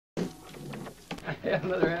Yeah,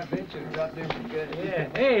 another half inch and drop in some good. Yeah.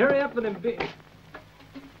 Hey, hurry up with them big.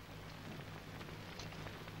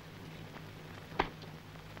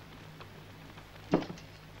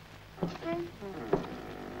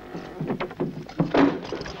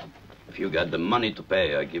 If you got the money to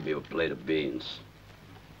pay, I'll give you a plate of beans.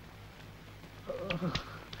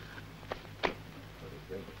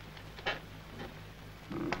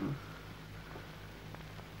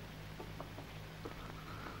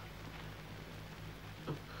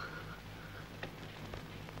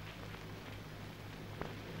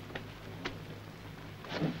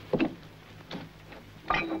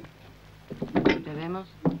 ¿Tenemos?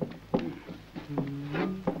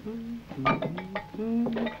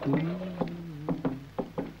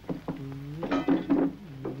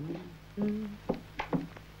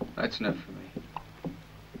 That's enough for me.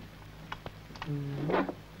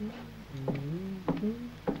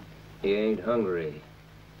 He ain't hungry.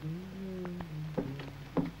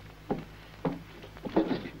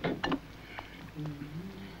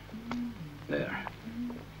 There.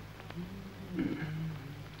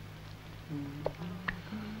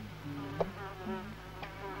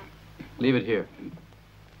 Leave it here.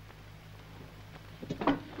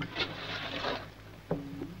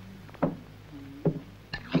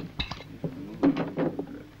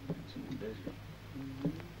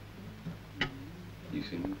 You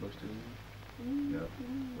seen him close to him? No.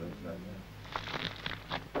 Well, it's not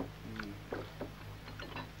now.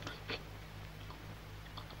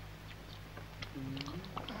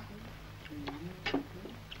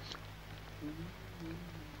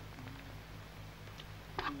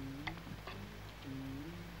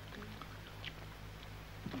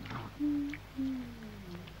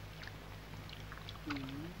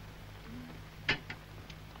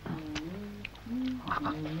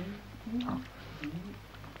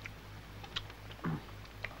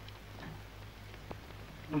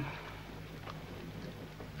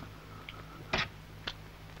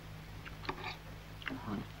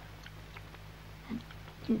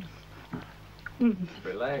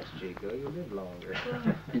 Relax, Chico. You'll live longer.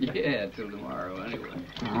 Yeah, till tomorrow, anyway.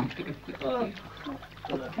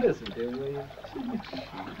 Listen to him, will you?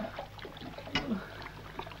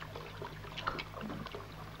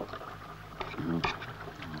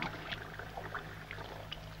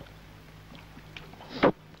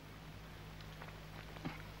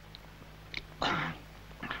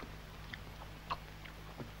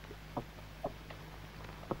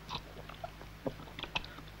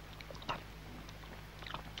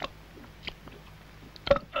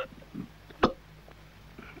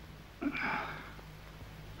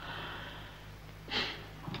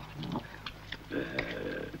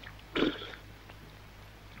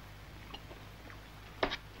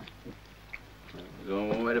 There's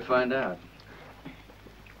only one way to find out.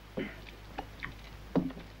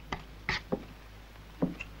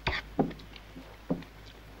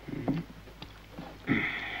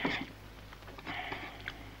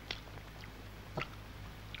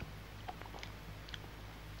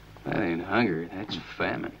 That ain't hunger, that's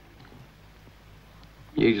famine.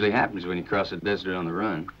 Usually happens when you cross the desert on the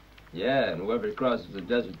run. Yeah, and whoever crosses the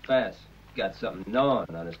desert fast got something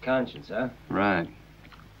gnawing on his conscience, huh? Right.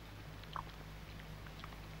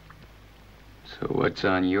 So what's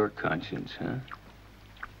on your conscience, huh?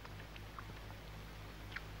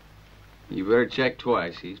 You better check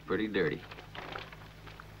twice. He's pretty dirty.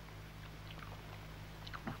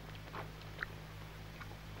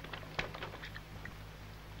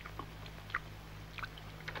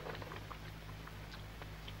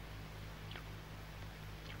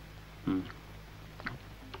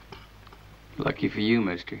 Lucky for you,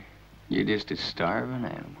 mister. You're just a starving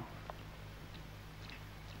animal.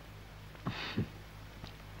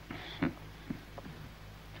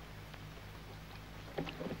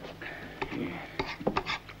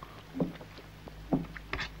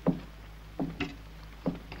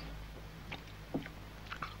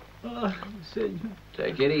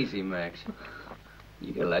 Take it easy, Max.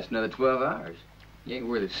 You gotta last another 12 hours. You ain't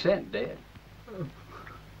worth a cent dead.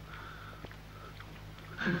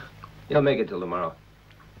 You'll make it till tomorrow.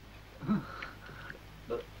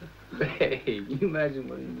 Hey, you imagine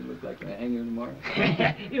what it look like when I hang here tomorrow?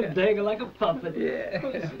 You'll dangle like a puppet.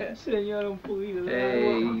 Yeah. Senor, don't believe it.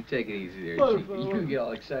 Hey, you take it easy there, Chief. You get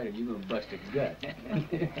all excited, you're gonna bust a gut.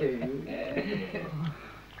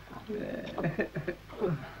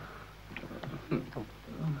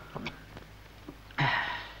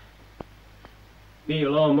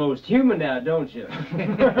 Feel almost human now, don't you?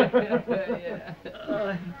 Yeah.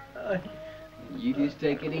 You just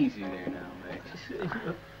take it easy there now,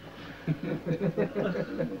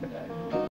 Max.